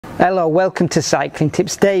Hello, welcome to Cycling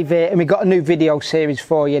Tips. Dave here, and we've got a new video series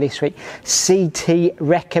for you this week. CT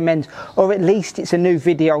Recommends, or at least it's a new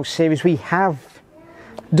video series. We have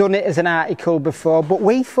done it as an article before, but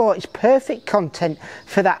we thought it's perfect content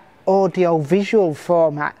for that audio-visual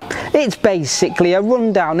format. It's basically a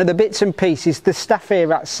rundown of the bits and pieces the staff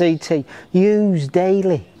here at CT use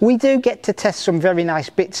daily. We do get to test some very nice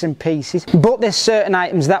bits and pieces, but there's certain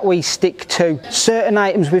items that we stick to, certain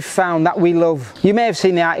items we've found that we love. You may have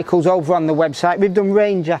seen the articles over on the website. We've done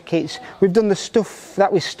rain jackets, we've done the stuff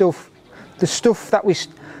that we stuff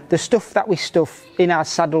in our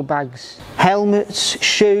saddlebags, helmets,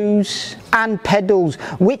 shoes and pedals,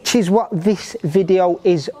 which is what this video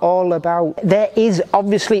is all about. There is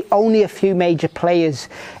obviously only a few major players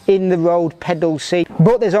in the road pedal scene,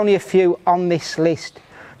 but there's only a few on this list.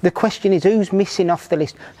 The question is, who's missing off the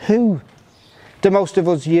list? Who do most of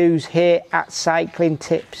us use here at Cycling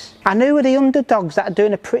Tips? And who are the underdogs that are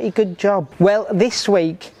doing a pretty good job? Well, this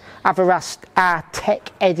week I've asked our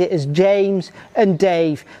tech editors James and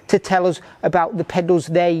Dave to tell us about the pedals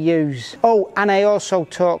they use. Oh, and I also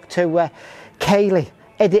talked to Kaylee,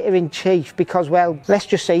 editor-in-chief, because, well, let's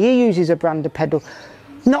just say he uses a brand of pedal,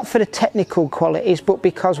 not for the technical qualities, but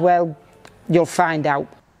because, well, you'll find out.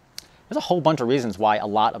 There's a whole bunch of reasons why a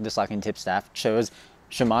lot of the Cycling Tips staff chose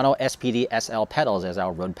Shimano SPD-SL pedals as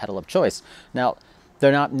our road pedal of choice. Now,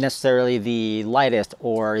 they're not necessarily the lightest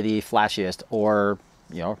or the flashiest or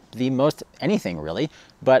the most anything really,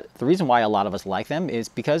 but the reason why a lot of us like them is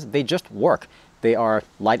because they just work. They are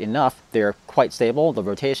light enough, they're quite stable, the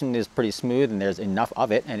rotation is pretty smooth and there's enough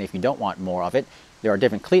of it, and if you don't want more of it, there are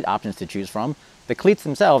different cleat options to choose from. The cleats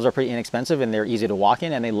themselves are pretty inexpensive and they're easy to walk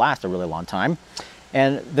in and they last a really long time.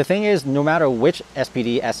 And the thing is, no matter which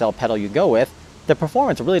SPD-SL pedal you go with, the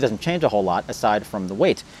performance really doesn't change a whole lot aside from the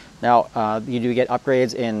weight. Now, you do get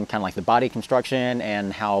upgrades in kind of like the body construction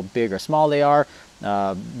and how big or small they are.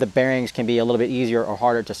 The bearings can be a little bit easier or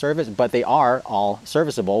harder to service, but they are all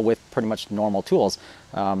serviceable with pretty much normal tools.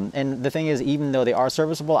 And the thing is, even though they are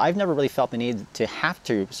serviceable, I've never really felt the need to have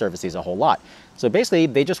to service these a whole lot. So basically,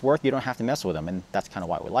 they just work, you don't have to mess with them, and that's kind of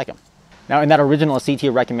why we like them. Now, in that original CT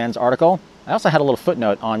Recommends article, I also had a little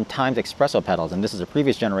footnote on timed espresso pedals, and this is a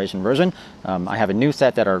previous generation version. I have a new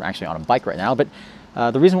set that are actually on a bike right now, but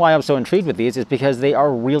the reason why I'm so intrigued with these is because they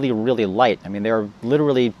are really, really light. I mean, they're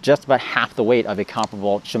literally just about half the weight of a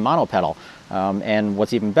comparable Shimano pedal. And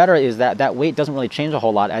what's even better is that that weight doesn't really change a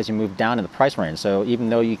whole lot as you move down in the price range. So even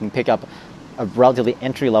though you can pick up a relatively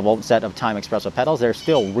entry-level set of Time Espresso pedals, they're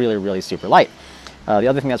still really, really super light. The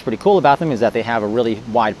other thing that's pretty cool about them is that they have a really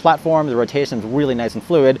wide platform, the rotation's really nice and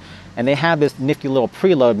fluid, and they have this nifty little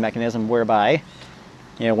preload mechanism whereby,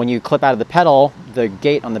 when you clip out of the pedal, the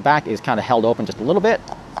gate on the back is kind of held open just a little bit.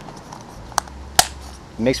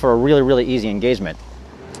 It makes for a really, really easy engagement.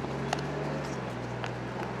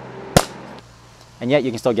 And yet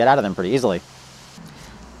you can still get out of them pretty easily.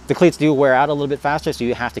 The cleats do wear out a little bit faster, so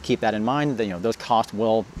you have to keep that in mind. That, those costs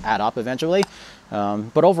will add up eventually.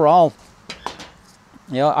 But overall,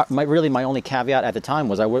 my only caveat at the time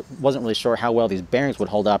was I wasn't really sure how well these bearings would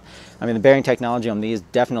hold up. I mean, the bearing technology on these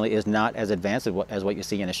definitely is not as advanced as what you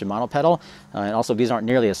see in a Shimano pedal. And also, these aren't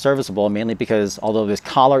nearly as serviceable, mainly because although this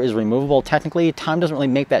collar is removable, technically, Time doesn't really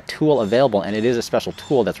make that tool available, and it is a special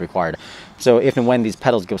tool that's required. So if and when these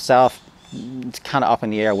pedals go south, it's kind of up in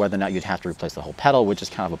the air whether or not you'd have to replace the whole pedal, which is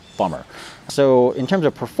kind of a bummer. So in terms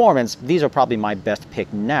of performance, these are probably my best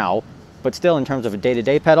pick now, but still in terms of a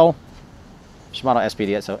day-to-day pedal, Shimano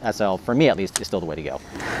SPD-SL, for me at least, is still the way to go.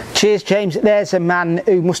 Cheers, James. There's a man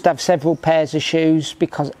who must have several pairs of shoes,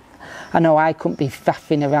 because I know I couldn't be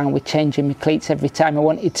faffing around with changing my cleats every time I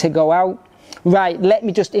wanted to go out. Right, let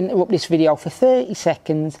me just interrupt this video for 30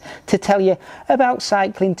 seconds to tell you about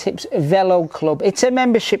Cycling Tips Velo Club. It's a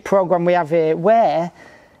membership program we have here where,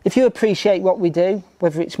 if you appreciate what we do,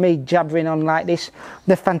 whether it's me jabbering on like this,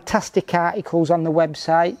 the fantastic articles on the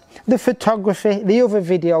website, the photography, the other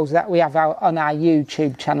videos that we have out on our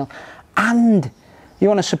YouTube channel, and you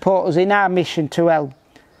want to support us in our mission to help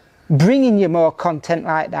bringing you more content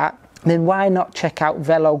like that, then why not check out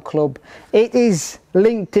Velo Club? It is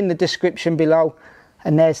linked in the description below,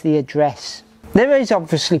 and there's the address. There is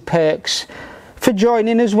obviously perks for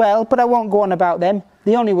joining as well, but I won't go on about them.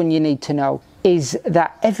 The only one you need to know is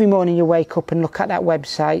that every morning you wake up and look at that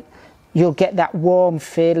website, you'll get that warm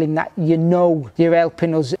feeling that you're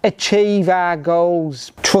helping us achieve our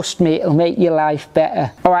goals. Trust me, it'll make your life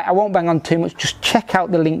better. All right, I won't bang on too much, just check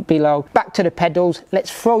out the link below. Back to the pedals,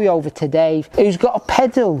 let's throw you over to Dave, who's got a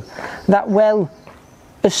pedal that, well,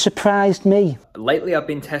 has surprised me. Lately I've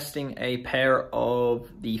been testing a pair of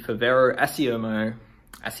the Favero Asioma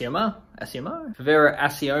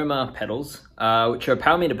Asioma pedals, which are a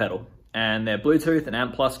power meter pedal. And they're Bluetooth and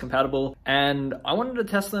ANT Plus compatible. And I wanted to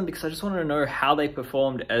test them because I just wanted to know how they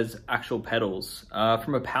performed as actual pedals.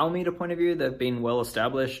 From a power meter point of view, they've been well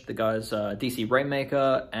established. The guys, DC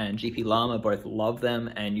Rainmaker and GP Llama, both love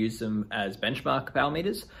them and use them as benchmark power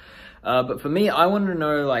meters. But for me, I wanted to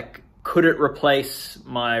know, like, could it replace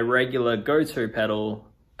my regular go-to pedal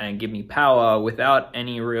and give me power without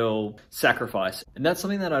any real sacrifice? And that's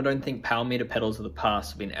something that I don't think power meter pedals of the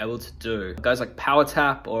past have been able to do. Guys like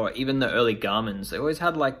PowerTap or even the early Garmin's, they always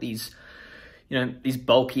had like these, you know, these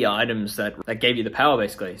bulky items that gave you the power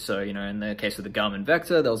basically. So, you know, in the case of the Garmin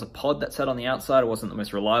Vector, there was a pod that sat on the outside. It wasn't the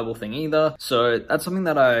most reliable thing either. So that's something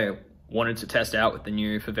that I wanted to test out with the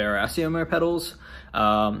new Fevera Asioma pedals.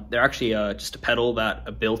 They're actually just a pedal that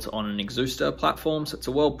are built on an exhauster platform. So it's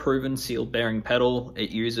a well-proven sealed bearing pedal. It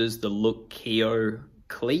uses the Look Keo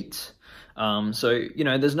cleat. So, you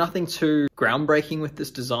know, there's nothing too groundbreaking with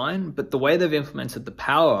this design, but the way they've implemented the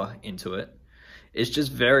power into it is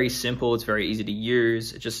just very simple. It's very easy to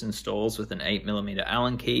use. It just installs with an 8mm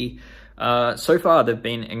Allen key. So far, they've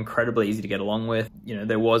been incredibly easy to get along with. You know,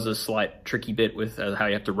 there was a slight tricky bit with how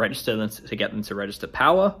you have to register them to get them to register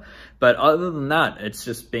power. But other than that, it's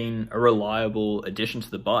just been a reliable addition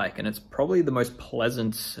to the bike. And it's probably the most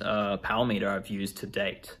pleasant power meter I've used to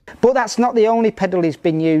date. But that's not the only pedal he's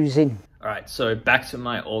been using. All right, so back to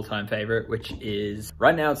my all-time favorite, which is,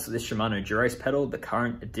 right now it's this Shimano Dura-Ace pedal. The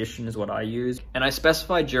current edition is what I use. And I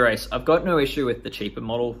specify Dura-Ace. I've got no issue with the cheaper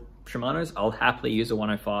model Shimano's. I'll happily use a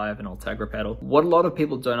 105, an Ultegra pedal. What a lot of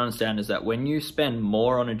people don't understand is that when you spend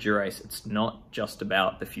more on a Dura-Ace, it's not just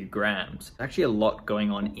about the few grams. There's actually a lot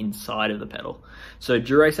going on inside of the pedal. So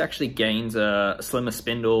Dura-Ace actually gains a slimmer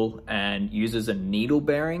spindle and uses a needle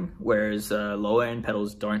bearing, whereas lower end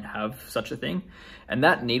pedals don't have such a thing. And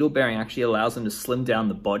that needle bearing actually allows them to slim down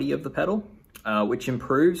the body of the pedal, which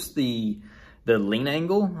improves the lean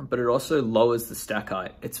angle, but it also lowers the stack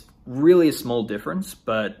height. It's really a small difference,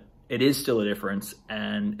 but it is still a difference.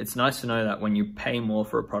 And it's nice to know that when you pay more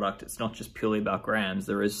for a product, it's not just purely about grams.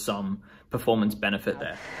 There is some performance benefit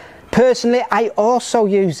there. Personally, I also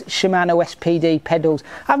use Shimano SPD pedals.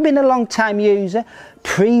 I've been a long time user.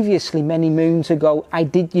 Previously, many moons ago, I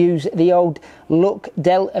did use the old Look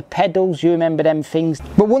Delta pedals. You remember them things.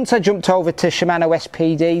 But once I jumped over to Shimano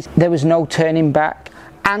SPDs, there was no turning back.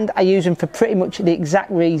 And I use them for pretty much the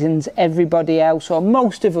exact reasons everybody else, or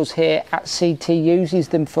most of us here at CT, uses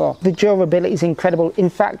them for. The durability is incredible. In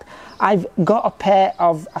fact, I've got a pair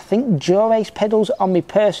of, I think, Dura-Ace pedals on my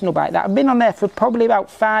personal bike that have been on there for probably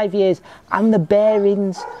about 5 years, and the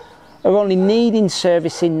bearings are only needing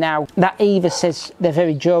servicing now. That either says they're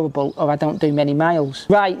very durable or I don't do many miles.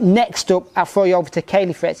 Right, next up, I'll throw you over to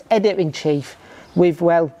Kaylee Fretz, Editor-in-Chief, with,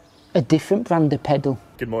 well, a different brand of pedal.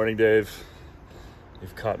 Good morning, Dave.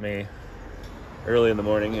 You've caught me early in the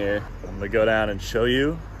morning here. I'm gonna go down and show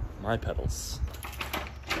you my pedals.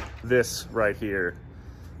 This right here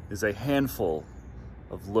is a handful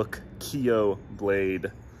of Look Keo blade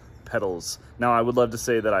pedals. Now, I would love to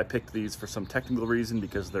say that I picked these for some technical reason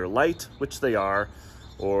because they're light, which they are,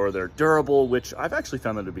 or they're durable, which I've actually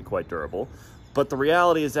found them to be quite durable. But the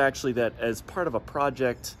reality is actually that as part of a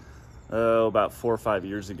project about 4 or 5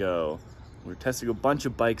 years ago, we were testing a bunch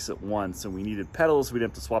of bikes at once and we needed pedals. We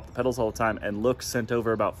didn't have to swap the pedals all the time. And Look sent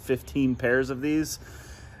over about 15 pairs of these.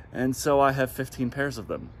 And so I have 15 pairs of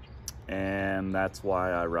them. And that's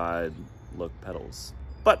why I ride Look pedals.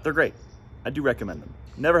 But they're great. I do recommend them.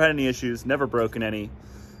 Never had any issues, never broken any.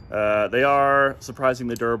 They are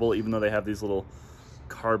surprisingly durable, even though they have these little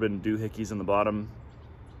carbon doohickeys in the bottom.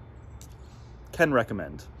 Can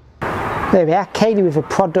recommend. There we are, Kaylee with a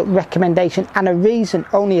product recommendation and a reason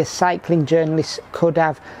only a cycling journalist could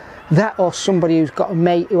have. That, or somebody who's got a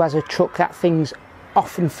mate who has a truck that things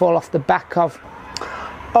often fall off the back of.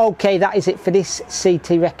 Okay, that is it for this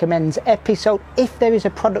CT Recommends episode. If there is a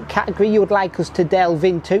product category you would like us to delve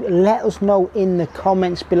into, let us know in the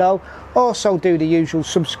comments below. Also do the usual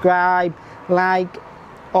subscribe, like,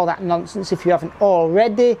 all that nonsense if you haven't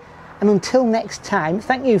already. And until next time,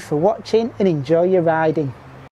 thank you for watching and enjoy your riding.